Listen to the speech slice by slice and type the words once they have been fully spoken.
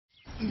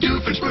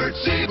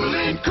Misperceived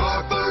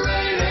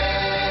Incorporated.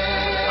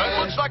 It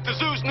looks like the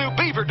zoo's new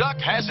beaver duck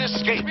has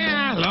escaped.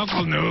 Yeah,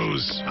 local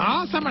news.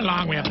 All summer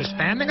long we have the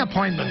standing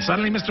appointment.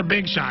 Suddenly Mr.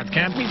 Big Shot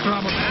can't be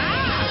troubled.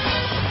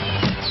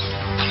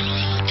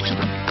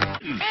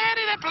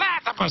 Eddie the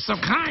Platypus, so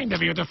kind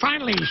of you to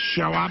finally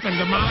show up and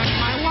demolish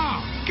my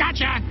wall.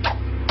 Gotcha.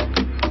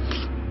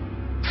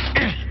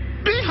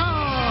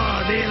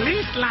 Behold, the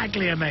least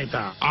likely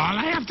imitator. All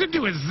I have to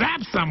do is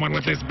zap someone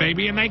with this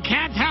baby and they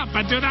can't help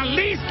but do the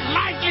least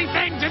likely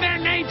thing to their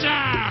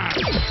nature.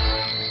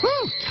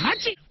 Whew,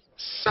 touchy.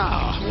 So,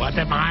 what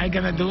am I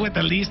gonna do with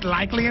the least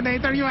likely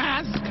imitator, you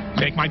ask?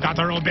 Make my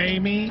daughter obey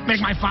me? Make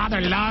my father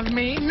love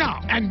me?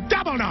 No. And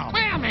double no.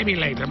 Well, maybe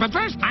later. But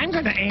first, I'm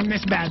gonna aim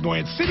this bad boy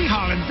at City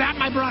Hall and zap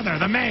my brother,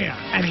 the mayor.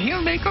 And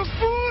he'll make a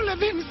fool of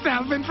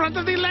himself in front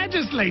of the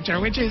legislature,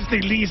 which is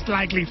the least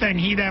likely thing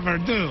he'd ever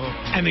do.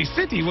 And the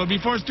city will be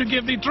forced to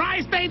give the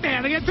tri-state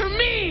area to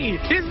me,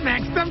 his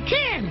next of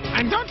kin.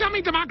 And don't tell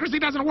me democracy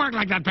doesn't work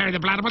like that, Perry the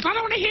Platypus. I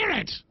don't want to hear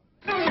it.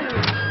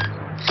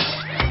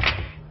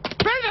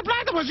 Perry the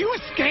Platypus, you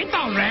escaped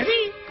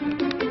already?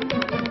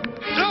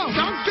 No,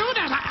 don't do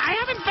that. I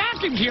haven't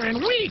vacuumed here in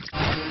weeks.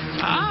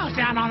 Oh,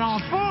 down on all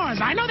fours.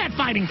 I know that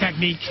fighting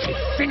technique.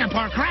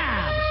 Singapore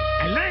crab.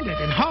 I learned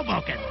it in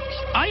Hoboken.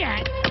 Oh,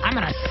 yeah. I'm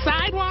gonna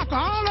sidewalk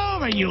all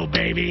over you,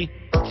 baby.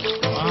 Oh,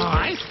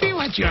 I see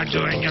what you're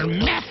doing. You're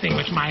messing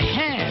with my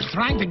head,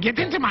 trying to get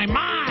into my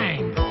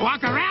mind.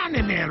 Walk around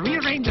in there,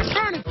 rearrange the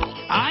furniture.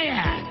 Oh,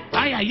 yeah.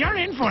 Oh, yeah, you're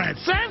in for it.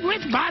 Served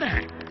with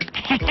butter.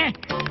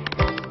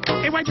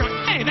 Hey, wait a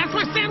minute. Hey, that's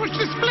my sandwich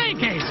display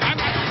case.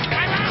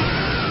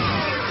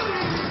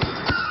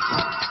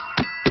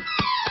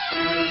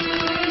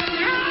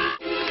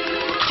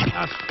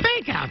 A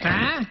fake out,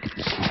 huh?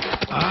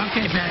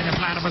 Okay, Perry the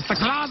Platypus, the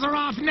claws are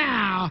off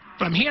now.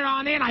 From here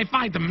on in, I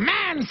fight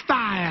man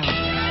style.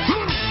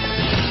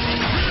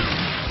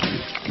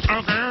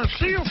 Okay,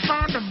 see you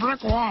found a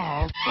brick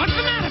wall. What's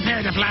the matter,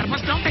 Perry the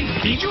Platypus? Don't they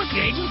feed you at the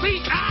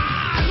agency?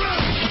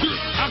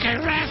 Ah! Okay,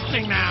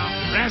 resting now.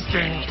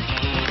 Resting.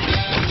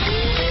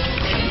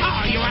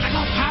 Oh, you want to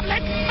go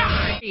public?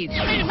 Fine. Hey,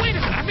 wait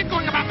a minute. I've been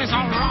going about this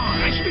all wrong.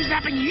 I should be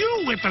zapping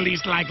you with the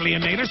least likely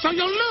imitator, so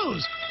you'll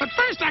lose. But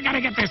first, I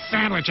gotta get this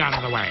sandwich out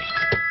of the way.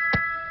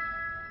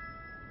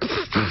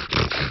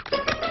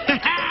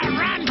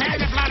 Run, Perry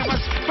the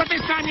Platypus. But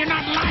this time you're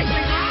not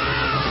likely.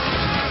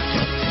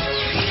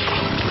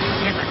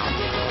 Here we go.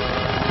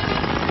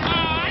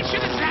 Oh, I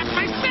should have zapped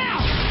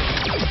myself.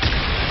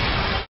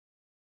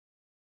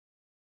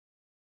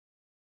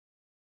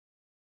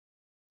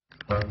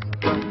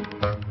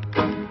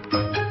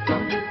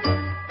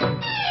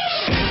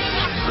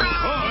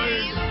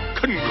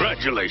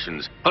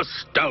 Congratulations.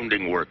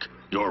 Astounding work.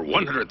 Your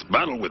 100th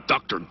battle with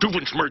Dr.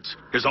 Doofenshmirtz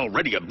is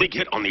already a big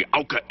hit on the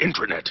Auka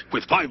intranet,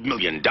 with 5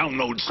 million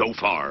downloads so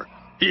far.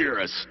 You're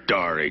a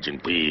star,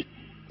 Agent P.